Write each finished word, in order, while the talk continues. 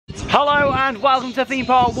Hello and welcome to Theme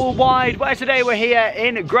Park Worldwide, where today we're here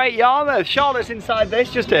in Great Yarmouth. Charlotte's inside this,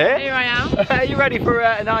 just here. Here I am. Are you ready for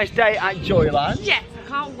a nice day at Joyland? Yes, I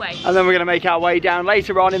can't wait. And then we're going to make our way down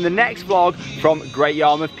later on in the next vlog from Great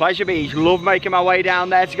Yarmouth Pleasure Beach. Love making my way down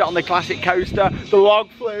there to get on the classic coaster, the log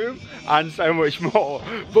flume, and so much more.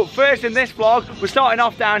 But first in this vlog, we're starting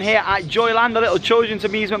off down here at Joyland, the little children's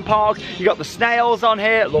amusement park. You got the Snails on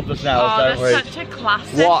here. Love the Snails, don't we? That's such a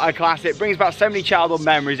classic. What a classic. Brings back so many childhood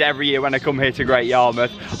memories every year when I come here to Great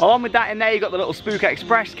Yarmouth. Along with that in there, you've got the little Spook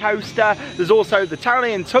Express coaster. There's also the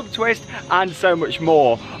Tyrolean Tub Twist and so much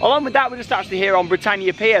more. Along with that, we're just actually here on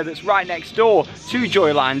Britannia Pier that's right next door to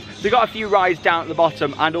Joyland. They've got a few rides down at the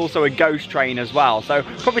bottom and also a ghost train as well. So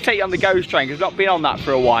probably take you on the ghost train because we've not been on that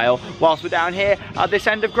for a while whilst we're down here at this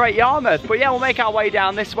end of Great Yarmouth. But yeah, we'll make our way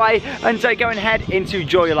down this way and go and head into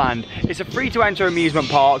Joyland. It's a free to enter amusement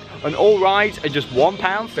park and all rides are just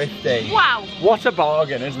 £1.50. Wow. What a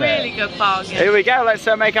bargain, isn't it? Really good bargain. Here we go, let's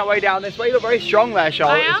make our way down this way. You look very strong there,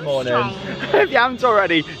 Charlotte, this morning. If you haven't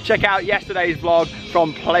already, check out yesterday's vlog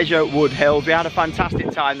from Pleasure Wood Hills. We had a fantastic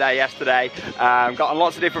time there yesterday. Got on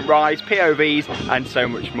lots of different rides, POVs and so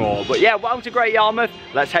much more. But yeah, welcome to Great Yarmouth.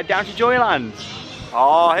 Let's head down to Joyland.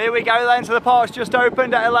 Oh, here we go then. So the park's just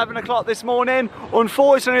opened at 11 o'clock this morning.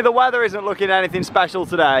 Unfortunately, the weather isn't looking anything special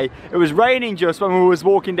today. It was raining just when we was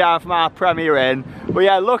walking down from our Premier Inn. But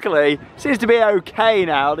yeah, luckily, it seems to be okay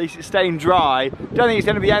now. At least it's staying dry. Don't think it's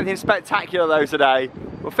going to be anything spectacular though today.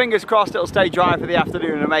 But fingers crossed it'll stay dry for the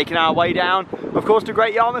afternoon and making our way down, of course, to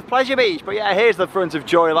Great Yarmouth Pleasure Beach. But yeah, here's the front of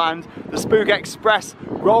Joyland. The Spook Express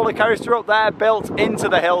roller coaster up there, built into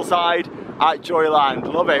the hillside at Joyland.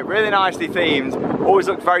 Love it, really nicely themed. Always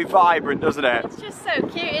looks very vibrant, doesn't it? It's just so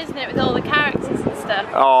cute, isn't it, with all the characters and stuff.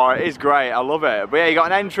 Oh, it is great, I love it. But yeah, you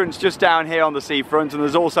got an entrance just down here on the seafront, and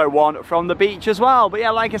there's also one from the beach as well. But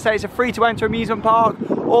yeah, like I say, it's a free to enter amusement park.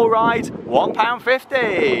 All rides,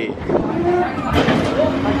 £1.50.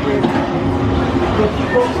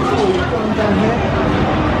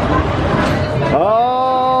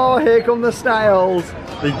 Oh, here come the Snails.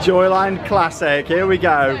 The Joyland Classic, here we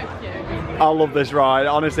go. I love this ride,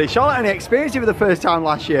 honestly. Charlotte only experienced it for the first time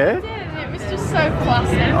last year. Yeah, it was just so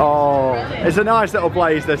classic. Oh, it's a nice little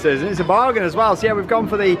place this is, and it's a bargain as well. So yeah, we've gone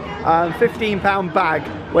for the £15 bag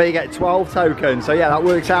where you get 12 tokens. So yeah, that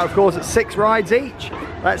works out, of course, at 6 rides each.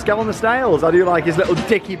 Let's go on the Snails. I do like his little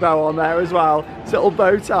dicky bow on there as well. His little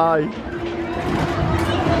bow tie.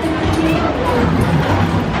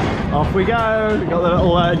 Off we go. We've got the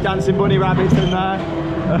little dancing bunny rabbits in there.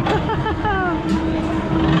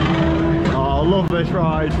 I love this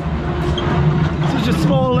ride. Such a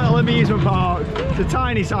small little amusement park. It's a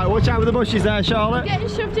tiny site. Watch out with the bushes there, Charlotte. Getting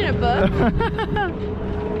shoved in a book.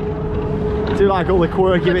 I do like all the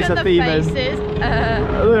quirky bits of theming.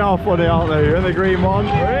 They are funny, aren't they? And the green one.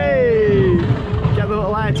 Hey! Get the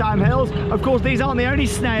little airtime hills. Of course, these aren't the only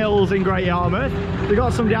Snails in Great Yarmouth. They've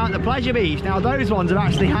got some down at the Pleasure Beach. Now, those ones have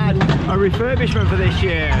actually had a refurbishment for this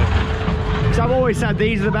year. So I've always said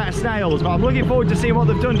these are the better Snails, but I'm looking forward to seeing what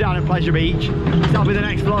they've done down at Pleasure Beach. So that'll be the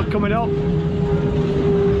next vlog coming up.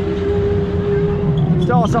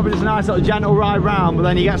 Starts off with just a nice little gentle ride round, but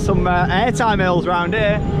then you get some airtime hills round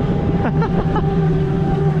here.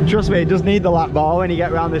 Trust me, it does need the lap bar when you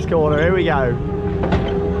get round this corner. Here we go.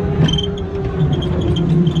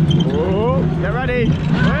 Oh, get ready.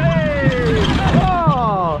 Hey!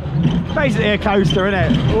 Oh, basically a coaster, isn't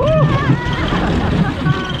it?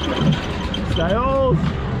 Snails.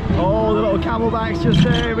 Oh, the little camelbacks just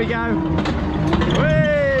there. Here we go.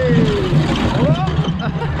 Whee!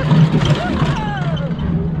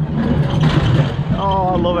 Oh,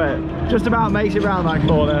 I love it. Just about makes it round that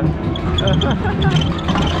corner.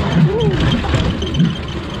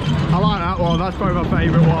 I like that one. That's probably my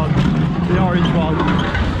favourite one. The orange one.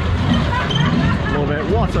 Love it.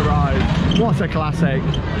 What a ride. What a classic.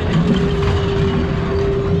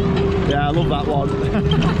 Yeah, I love that one.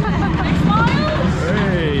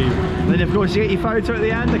 Hey. And then of course you get your photo at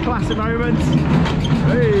the end, the classic moment.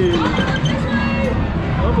 Hey.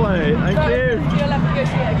 Lovely, thank you. You'll have to go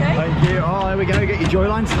see it, okay? Thank you. Oh, there we go, get your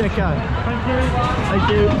Joyland sticker. Thank you. Thank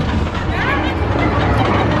you.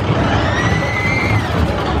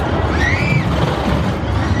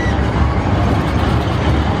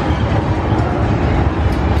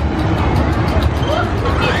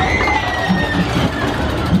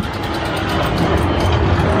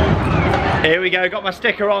 Here we go go, got my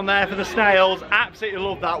sticker on there for the Snails. Absolutely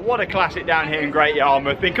love that. What a classic down here in Great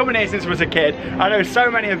Yarmouth. Been coming here since I was a kid. I know so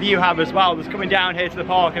many of you have as well, just coming down here to the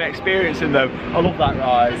park and experiencing them. I love that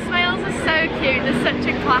ride. The Snails are so cute, they're such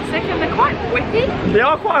a classic and they're quite whippy. They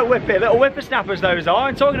are quite whippy, little whippersnappers those are.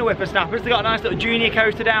 And talking to whippersnappers, they've got a nice little junior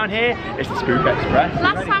coaster down here. It's the Spook Express.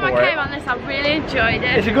 Last time I came on this, I really enjoyed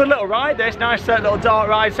it. It's a good little ride, this nice little dark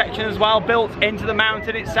ride section as well, built into the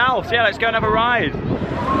mountain itself. So yeah, let's go and have a ride.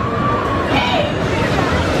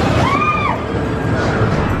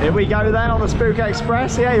 Here we go then on the Spook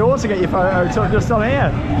Express. Yeah, you also get your photo took just on here.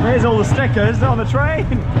 Here's all the stickers on the train.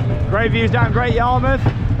 Great views down Great Yarmouth.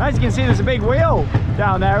 As you can see, there's a big wheel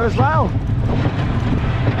down there as well.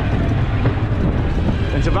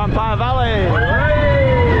 Into Vampire Valley.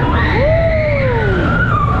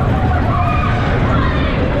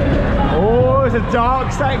 Oh, it's a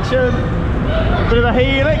dark section. Bit of a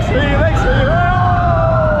helix.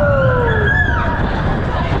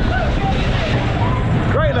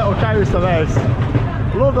 Great little coaster this.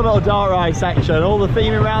 Love the little dark ride section. All the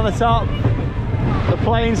theming around the top. The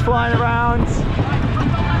planes flying around.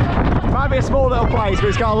 Might be a small little place, but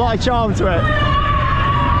it's got a lot of charm to it.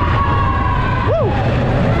 Woo!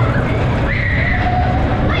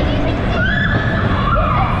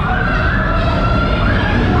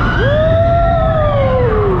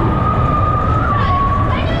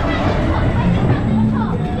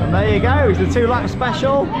 There you go, it's the 2-lap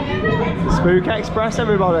special. Spook Express,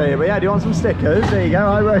 everybody. But yeah, do you want some stickers? There you go,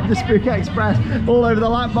 I rode the Spook Express all over the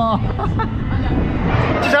lap bar.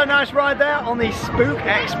 Just had a nice ride there on the Spook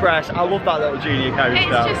Express. I love that little junior coaster.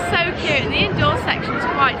 It's just so cute, and the indoor section's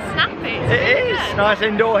quite snappy. It is. Nice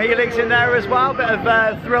indoor helix in there as well. Bit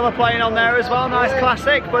of thriller playing on there as well. Nice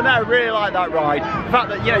classic. But no, I really like that ride. The fact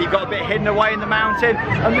that, you know, you've got a bit hidden away in the mountain,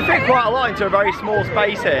 and they fit quite a lot into a very small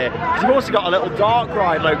space here. Because you've also got a little dark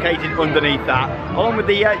ride located underneath that, along with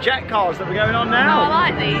the jet cars that we're going on now. Oh,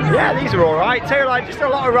 I like these. Yeah, these are all right too. Like, just a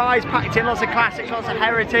lot of rides packed in, lots of classics, lots of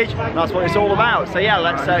heritage. And that's what it's all about. So yeah,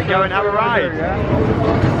 let's go and have a ride.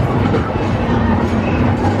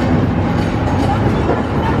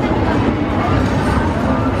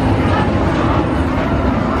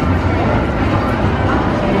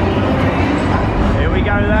 Here we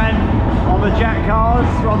go then, on the jet cars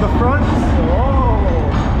on the front. Whoa.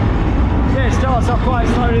 Yeah, it starts off quite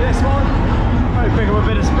slowly, this one. Probably pick up a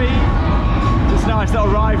bit of speed. Just a nice little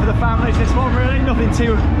ride for the families, this one really. Nothing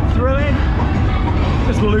too thrilling.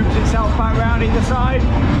 Just loops itself back round either side.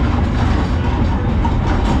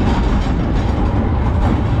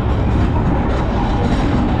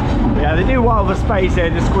 Yeah, they do well for space here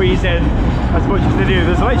to squeeze in as much as they do.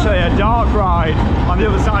 There's literally a dark ride on the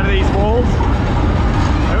other side of these walls.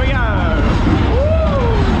 Here we go. Woo!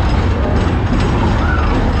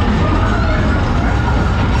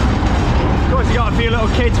 Of course, you got a few little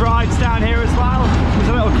kids rides down here as well. There's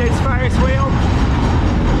a little kids Ferris wheel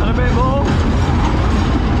and a bit more.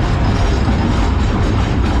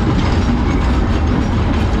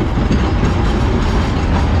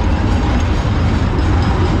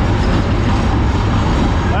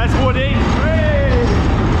 Woody. Hey.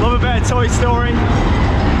 Love a bit of Toy Story. Woo.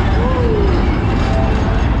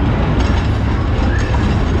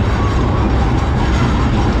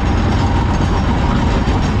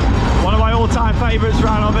 One of my all-time favourites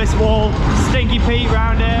round on this wall. Stinky Pete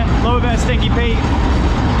round here. Love a bit of Stinky Pete.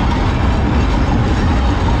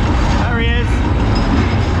 There he is.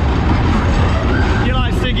 You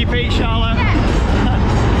like Stinky Pete, Charlotte?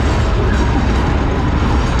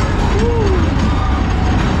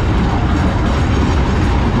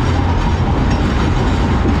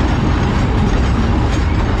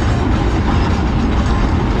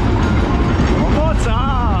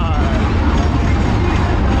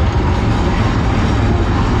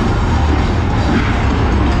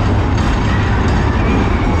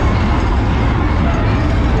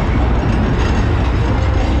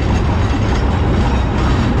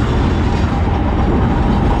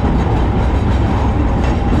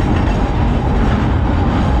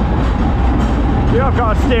 I've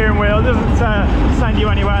got a steering wheel, it doesn't send you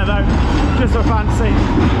anywhere though, just for fancy.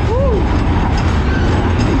 Woo.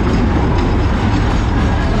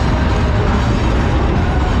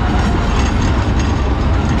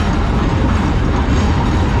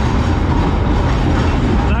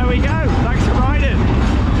 There we go, thanks for riding.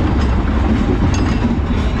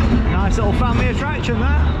 Nice little family attraction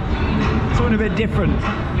there, something a bit different.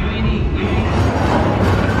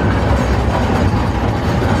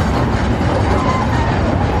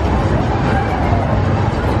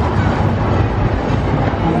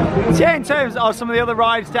 So yeah, in terms of some of the other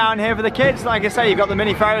rides down here for the kids, like I say, you've got the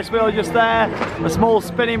mini Ferris wheel just there, a small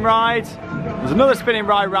spinning ride, There's another spinning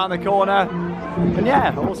ride around the corner. And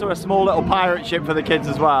yeah, also a small little pirate ship for the kids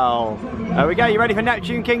as well. There we go, you ready for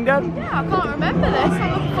Neptune Kingdom? Yeah, I can't remember this.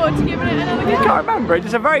 I'm looking forward to giving it another go. You can't remember it,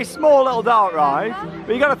 it's a very small little dark ride.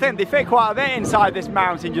 But you got to think, they fit quite a bit inside this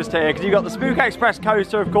mountain just here, because you've got the Spook Express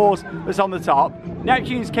coaster, of course, that's on the top.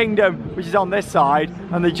 Neptune's Kingdom, which is on this side,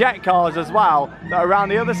 and the jet cars as well, that are around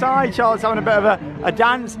the other side. Charlotte's having a bit of a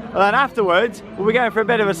dance, and then afterwards, we'll be going for a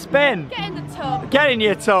bit of a spin. Get in the tub. Get in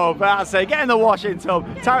your tub, that's it, get in the washing tub.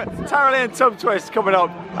 Tyrolean Tub Twist coming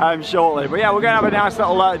up shortly. But yeah, we're going to have a nice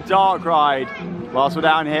little dark ride whilst we're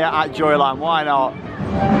down here at Joyland, why not?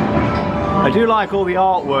 I do like all the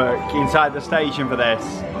artwork inside the station for this.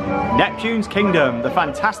 Neptune's Kingdom, the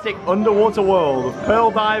fantastic underwater world of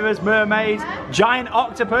pearl divers, mermaids, giant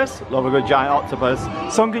octopus, love a good giant octopus,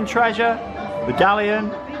 sunken treasure, the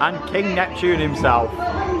galleon, and King Neptune himself.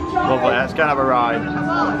 Lovely, let's go and have a ride.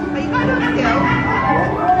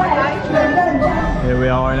 Here we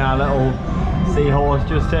are in our little seahorse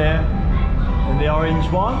just here, in the orange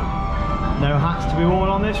one. No hats to be worn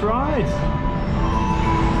on this ride.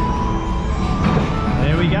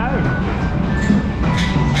 Here we go.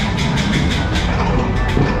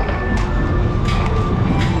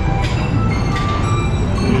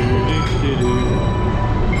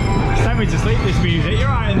 Send me to sleep, this music, you're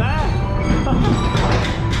right in there.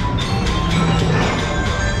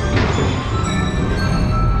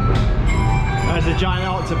 There's a giant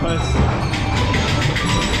octopus.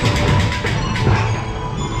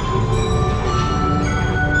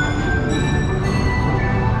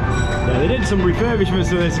 Yeah, they did some refurbishments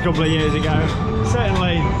to this a couple of years ago.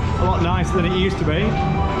 Certainly a lot nicer than it used to be.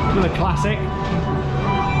 Another classic.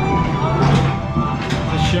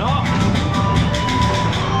 A shot.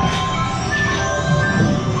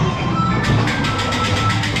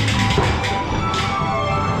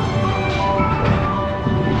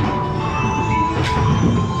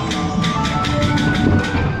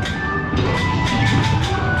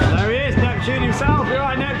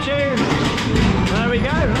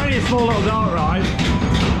 Small little dark ride,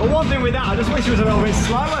 but one thing with that, I just wish it was a little bit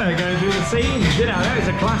slower going through the scenes. You know, I know it's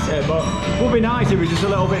a classic, but it would be nice if it was just a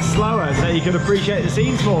little bit slower so you could appreciate the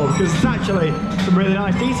scenes more, because there's actually some really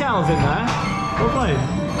nice details in there. Lovely.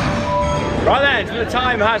 Right then, so the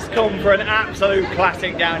time has come for an absolute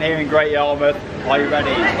classic down here in Great Yarmouth. Are you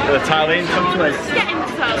ready for the Tyrolean Tub Twist? Get in the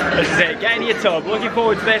tub. This is it, get in your tub. Looking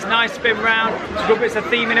forward to this, nice spin round. Some good bits of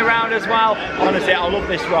theming around as well. Honestly, I love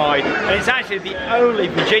this ride. And it's actually the only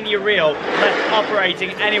Virginia reel left operating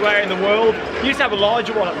anywhere in the world. We used to have a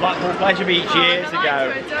larger one at Blackpool Pleasure Beach years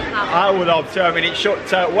ago. I would have too. I mean, it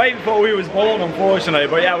shut way before we was born, unfortunately.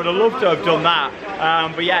 But yeah, I would have loved to have done that.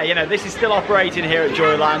 But yeah, you know, this is still operating here at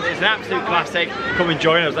Joyland. It's an absolute classic. Come and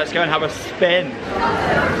join us. Let's go and have a spin.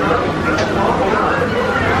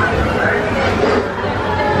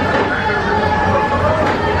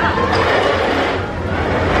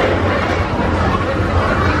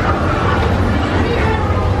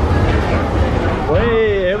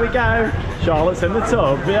 Here we go. Charlotte's in the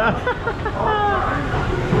tub, yeah.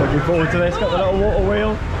 Looking forward to this. Got the little water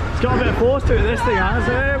wheel. It's got a bit of force to it, this thing has.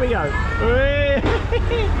 So here we go.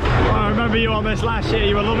 I remember you on this last year.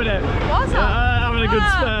 You were loving it. Was I? Having a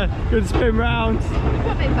good spin round. Put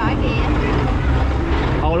my bag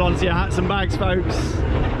in. Hold on to your hats and bags, folks.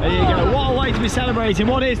 There you go. What a way to be celebrating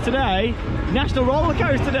what is today National Roller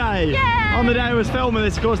Coaster Day. Yay! On the day I was filming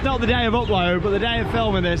this, of course, not the day of upload, but the day of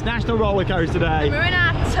filming this, National Roller Coaster Day. We're in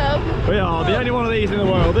our tub. We are, the only one of these in the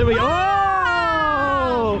world. Here we go.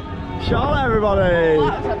 Oh! Charlotte, everybody. Oh,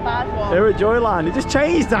 that was a bad one. Here at Joyland. It just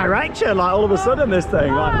changed direction, like all of a sudden, this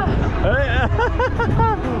thing. Like,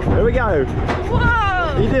 here we go. Whoa!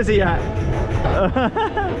 Are you dizzy yet?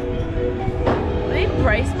 I need to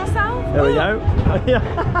brace myself. There we go.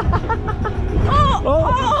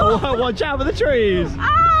 Oh, watch out for the trees.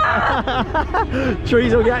 Ah!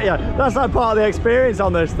 Trees will get you. That's like part of the experience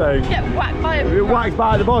on this thing. Get whacked by a You're whacked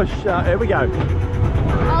by the bush. Here we go. Oh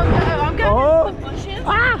no, I'm going into the bushes.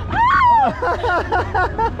 Ah!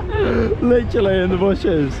 Literally in the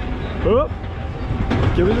bushes. Oh.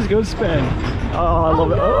 Give it a good spin. Oh, I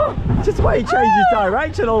love it. Oh, just the way he changes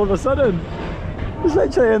direction all of a sudden. It's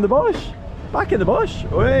literally in the bush. Back in the bush.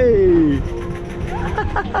 Whee!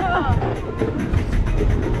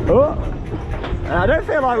 Oh. I don't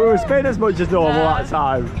feel like we were spinning as much as normal that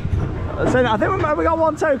time. So I think we got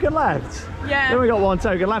one token left. Yeah. Then we got one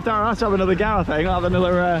token left. I'll have to have another go, I think. I'll have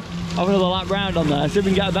another lap round on there, see if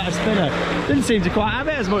we can get a better spinner. Didn't seem to quite have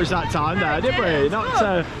it as much that time though, did we?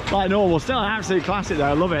 Not like normal. Still an absolute classic though,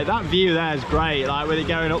 I love it. That view there is great, like with it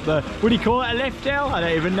going up the, would you call it a lift hill? I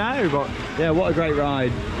don't even know, but yeah, what a great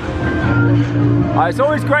ride. It's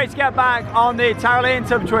always great to get back on the Tyrolean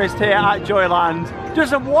Tub Twist here at Joyland.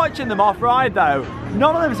 Just from watching them off-ride though,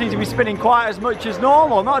 none of them seem to be spinning quite as much as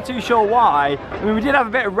normal. Not too sure why. I mean, we did have a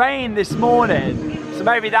bit of rain this morning, so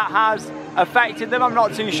maybe that has affected them. I'm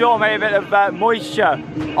not too sure. Maybe a bit of moisture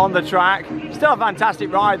on the track. Still a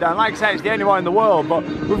fantastic ride though. And like I said, it's the only one in the world, but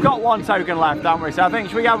we've got one token left, haven't we? So I think,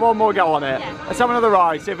 should we have one more go on it? Yeah. Let's have another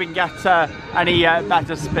ride, see if we can get any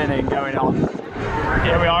better spinning going on.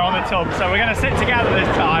 Here we are on the tub, so we're going to sit together this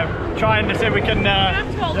time, trying to see if we can...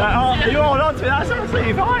 oh, you hold on to it, that's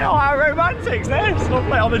absolutely fine. Oh, how romantic's this?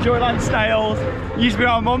 Lovely on the Joyland Snails. Used to be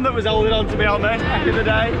our mum that was holding on to me on this back in the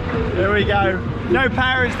day. Here we go. No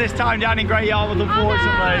parents this time down in Great Yarmouth,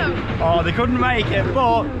 unfortunately. Oh, they couldn't make it,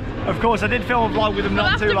 but of course I did film a vlog with them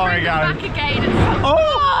not too long ago. Back again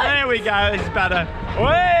oh, there we go, this is better.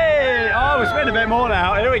 Whee! Oh, we're spinning a bit more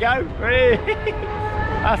now. Here we go.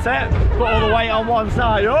 That's it. Put all the weight on one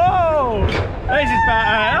side. Oh, this is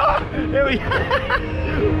better. Oh, here we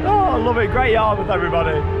go. Oh, I love it. Great Yarmouth,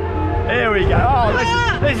 everybody. Here we go.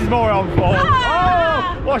 Oh, this is more on form.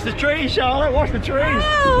 Oh, watch the trees, Charlotte. Watch the trees.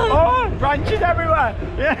 Oh, branches everywhere.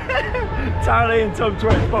 Yeah. Tyrolean Tub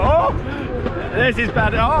Twist. But oh, this is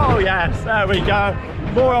better. Oh, yes. There we go.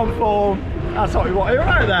 More on form. That's what we want. You're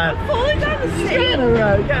right there. I'm falling down the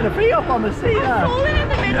seat. Getting a feet up on the seat there. I'm falling in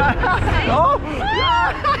the middle of the seat. Oh,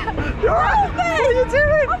 yeah. You're right. What are you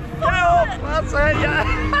doing? Get up. That's it, yeah.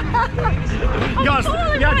 You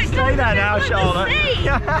got to stay there now, Charlotte. She's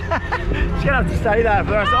going to have to stay there for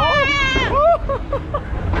the rest of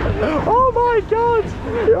oh my God.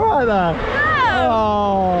 You're right there. No.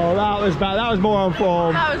 Oh, that was bad. That was more on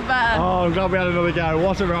form. That was bad. Oh, I'm glad we had another go.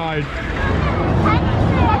 What a ride.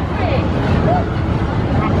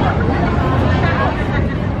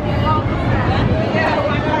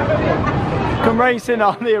 Come racing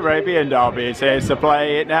on the Arabian Derby, it's here to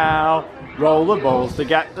play it now. Roll the balls to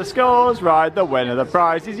get the scores, ride the winner, the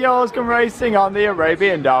prize is yours. Come racing on the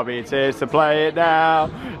Arabian Derby, it's here to play it now.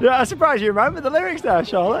 Yeah, I'm surprised you remember the lyrics there,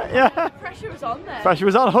 Charlotte. Yeah. Pressure was on there. Pressure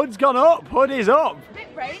was on, hood's gone up, hood is up. It's a bit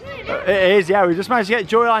rainy, isn't it? It is, yeah, we just managed to get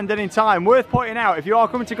Joyland in time. Worth pointing out, if you are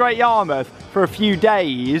coming to Great Yarmouth for a few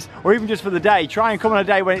days, or even just for the day, try and come on a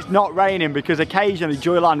day when it's not raining, because occasionally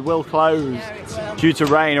Joyland will close due to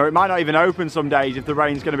rain, or it might not even open some days if the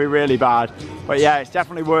rain's going to be really bad. But yeah, it's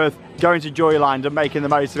definitely worth going to Joyland and making the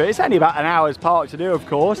most of it. It's only about an hour's park to do, of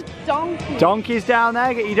course. Donkey. Donkeys down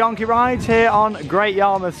there, get your donkey rides here on Great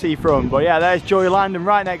Yarmouth seafront. But yeah, there's Joyland, and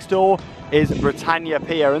right next door is Britannia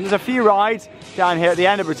Pier. And there's a few rides down here at the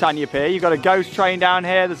end of Britannia Pier. You've got a ghost train down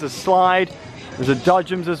here, there's a slide, there's a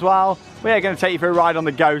Dodgems as well. We're going to take you for a ride on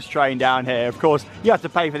the ghost train down here. Of course, you have to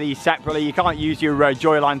pay for these separately. You can't use your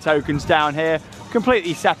Joyland tokens down here.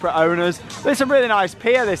 Completely separate owners. There's some really nice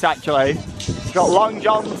pier, this actually. It's got Long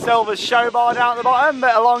John Silver's show bar down at the bottom,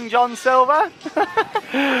 bit of Long John Silver.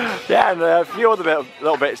 Yeah, and a few other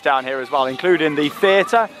little bits down here as well, including the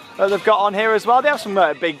theatre that they've got on here as well. They have some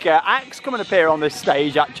big acts coming up here on this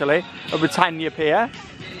stage actually, at Britannia Pier.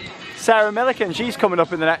 Sarah Milliken, she's coming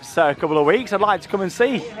up in the next couple of weeks. I'd like to come and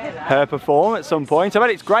see her perform at some point. I bet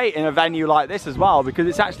it's great in a venue like this as well, because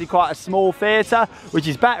it's actually quite a small theatre, which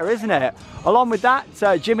is better, isn't it? Along with that,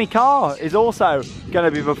 Jimmy Carr is also going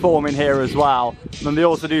to be performing here as well. And they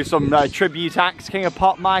also do some tribute acts, King of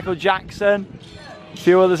Pop, Michael Jackson. A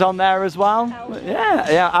few others on there as well. Elvis.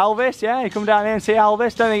 Yeah, Elvis, yeah, you come down here and see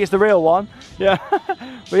Elvis. Don't think it's the real one. Yeah,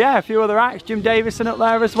 but yeah, a few other acts. Jim Davison up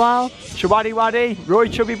there as well. Shawaddy Waddy, Roy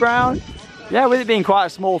Chubby Brown. Yeah, with it being quite a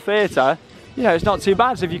small theatre, you know, it's not too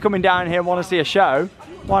bad. So if you're coming down here and want to see a show,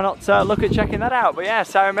 why not look at checking that out? But yeah,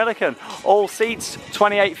 Sarah Milliken, all seats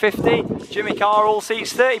 $28.50. Jimmy Carr, all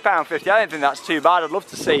seats £30.50. I don't think that's too bad. I'd love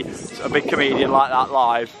to see a big comedian like that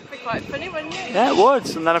live. It'd be quite funny, wouldn't it? Yeah, it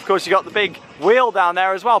would. And then of course you got the big wheel down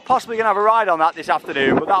there as well. Possibly going to have a ride on that this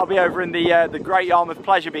afternoon, but that'll be over in the Great Yarmouth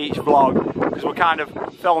Pleasure Beach vlog, because we'll kind of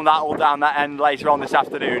film that all down that end later on this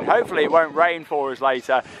afternoon. Hopefully it won't rain for us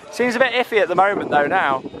later. Seems a bit iffy at the moment though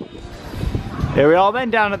now. Here we are then,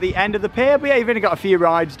 down at the end of the pier. But yeah, you've only got a few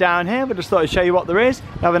rides down here, but just thought I'd show you what there is.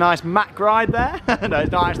 We have a nice Mack ride there. No,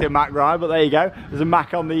 it's not actually a Mack ride, but there you go. There's a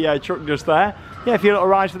Mack on the truck just there. Yeah, a few little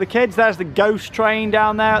rides for the kids. There's the ghost train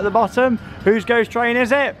down there at the bottom. Whose ghost train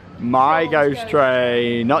is it? My ghost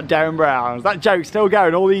train, not Darren Brown's. That joke's still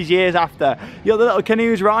going all these years after. You got the little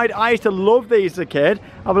canoes ride. I used to love these as a kid.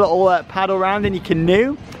 Have a little paddle around in your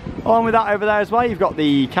canoe. Along with that over there as well, you've got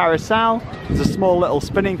the carousel. There's a small little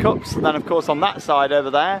spinning cups. And then of course on that side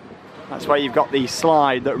over there, that's where you've got the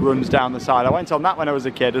slide that runs down the side. I went on that when I was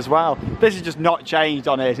a kid as well. This has just not changed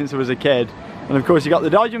on here since I was a kid. And of course you've got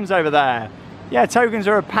the Dodgems over there. yeah, tokens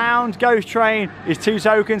are £1. Ghost Train is 2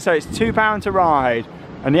 tokens, so it's £2 to ride.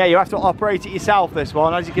 And yeah, you have to operate it yourself, this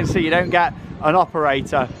one. As you can see, you don't get an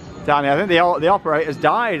operator down here. I think the operator's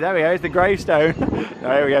died. There we go, it's the gravestone.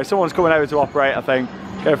 There we go, someone's coming over to operate, I think.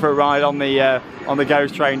 Go for a ride on the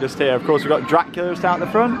Ghost Train just here. Of course, we've got Dracula just out the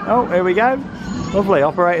front. Oh, here we go. Lovely,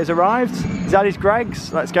 operator's arrived. Is that his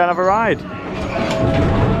Greg's? Let's go and have a ride.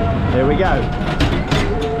 Here we go.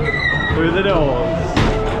 Through the doors.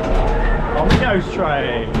 On the Ghost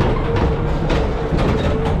Train.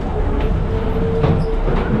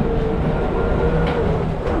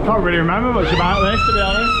 Can't really remember much about this, to be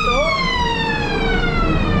honest.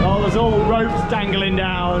 Oh, there's all ropes dangling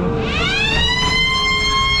down.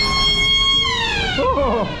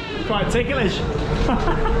 Oh, quite ticklish.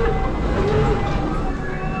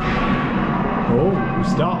 Oh, we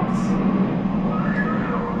stopped.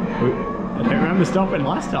 I don't remember stopping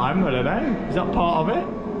last time, I don't know. Is that part of it?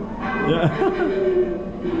 Yeah.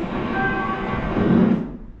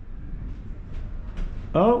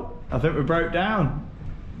 Oh, I think we broke down.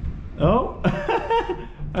 Oh,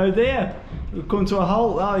 oh dear, we've come to a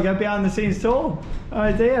halt. Oh, you go behind the scenes tour.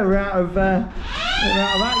 Oh dear, we're out of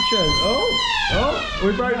action. Oh,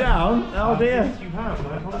 we broke down. Oh dear.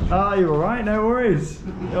 Oh, you're all right, no worries.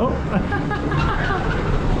 Oh.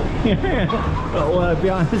 Yeah, little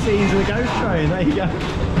behind the scenes of the Ghost Train. There you go.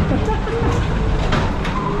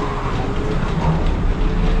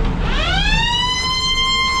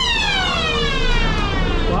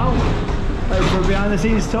 Wow. For a behind the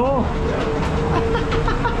scenes tour.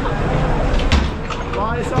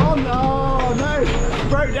 Lights on. Oh no.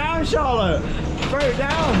 Broke down, Charlotte. Broke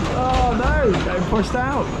down. Oh no. Getting pushed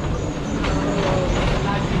out.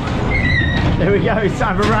 Here we go. It's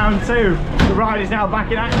time for round 2. The ride is now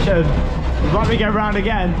back in action. Let me go round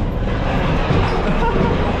again.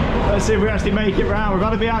 Let's see if we actually make it round. We've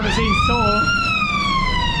got a behind the scenes tour.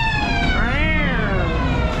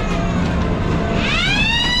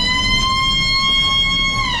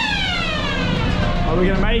 Are we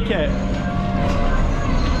gonna make it?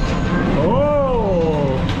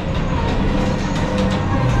 Oh!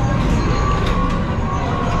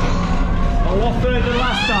 A lot further than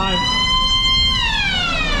last time.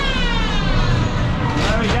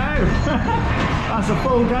 There we go. That's a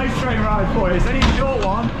full Ghost Train ride for you. It's only a short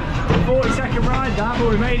one. 40-second ride that, but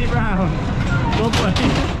we made it round. Lovely.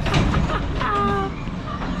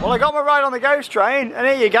 Well, I got my ride on the Ghost Train, and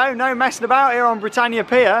here you go. No messing about here on Britannia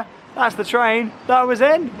Pier. That's the train that was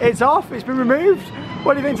in. It's off. It's been removed.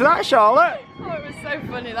 What do you think to that, Charlotte? Oh, it was so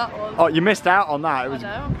funny, that was. Oh, you missed out on that. It was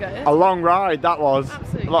I'm gutted. a long ride, that was.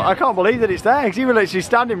 Absolutely. Look, I can't believe that it's there, because you were literally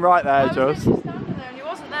standing right there, I was just. literally standing there and he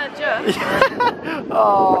wasn't there just.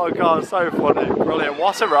 Oh, God, so funny. Brilliant.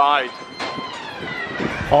 What a ride.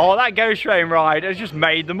 Oh, that Ghost Train ride has just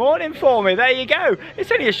made the morning for me. There you go. It's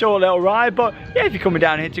only a short little ride, but yeah, if you're coming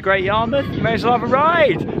down here to Great Yarmouth, you may as well have a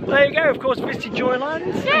ride. There you go. Of course, visited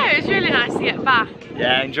Joyland. Yeah, it was really nice to get back.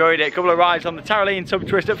 Yeah, enjoyed it. A couple of rides on the Tyrolean Tub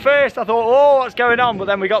Twist. At first, I thought, oh, what's going on? But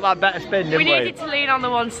then we got that better spin, didn't we? We needed to lean on the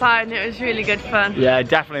one side and it was really good fun. Yeah,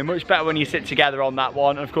 definitely. Much better when you sit together on that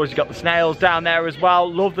one. And of course, you've got the snails down there as well.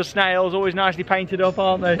 Love the snails. Always nicely painted up,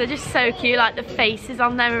 aren't they? They're just so cute. Like, the faces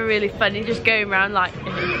on them are really funny. Just going around like...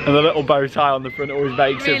 And the little bow tie on the front always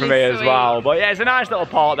makes it for me as well. But yeah, it's a nice little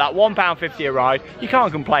part, that £1.50 a ride. You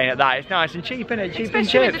can't complain at that. It's nice and cheap, isn't it? Cheap and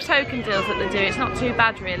cheap. Especially with the token deals that they do. It's not too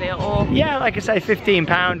bad really at all. Yeah, like I say,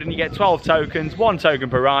 £15 and you get 12 tokens, 1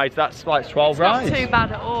 token per ride. That's like 12 rides. Not too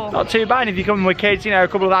bad at all. Not too bad. If you're coming with kids, you know, a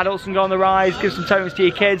couple of adults can go on the rides, give some tokens to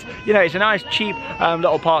your kids. You know, it's a nice, cheap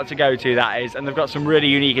little park to go to, that is. And they've got some really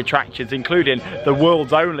unique attractions, including the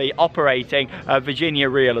world's only operating Virginia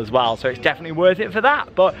reel as well. So it's definitely worth it for that.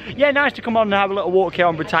 But yeah, nice to come on and have a little walk here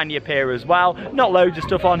on Britannia Pier as well. Not loads of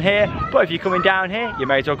stuff on here, but if you're coming down here, you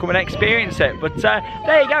may as well come and experience it. But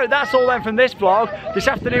there you go. That's all then from this vlog. This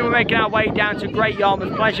afternoon we're making our way down to Great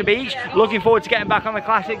Yarmouth Pleasure Beach. Looking forward to getting back on the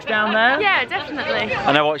classics down there. Yeah, definitely.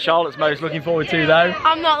 I know what Charlotte's most looking forward to though.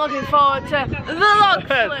 I'm not looking forward to the log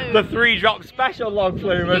flume. The 3-drop special log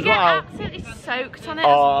flume as well. You get absolutely soaked on it as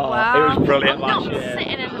well. It was brilliant last year. Not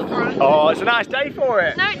sitting in the front. Oh, it's a nice day for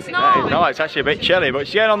it. No, it's not. No, it's actually a bit chilly, but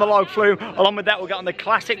she's getting on the log flume. Along with that, we'll get on the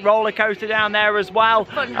classic roller coaster down there as well.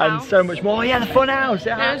 Fun and house. So much more. Yeah, the fun house.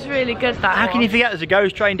 Yeah. That was really good, that How can you forget? There's a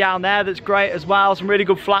Ghost Train down there that's great as well. Some really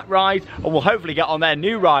good flat rides. And we'll hopefully get on their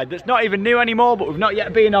new ride that's not even new anymore, but we've not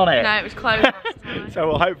yet been on it. No, it was closed last time. So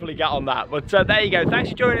we'll hopefully get on that. But there you go. Thanks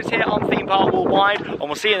for joining us here on Theme Park Worldwide. And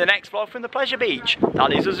we'll see you in the next vlog from the Pleasure Beach. That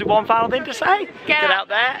leaves us with one final thing to say. Get out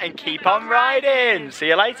there and keep on riding. See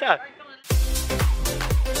you later.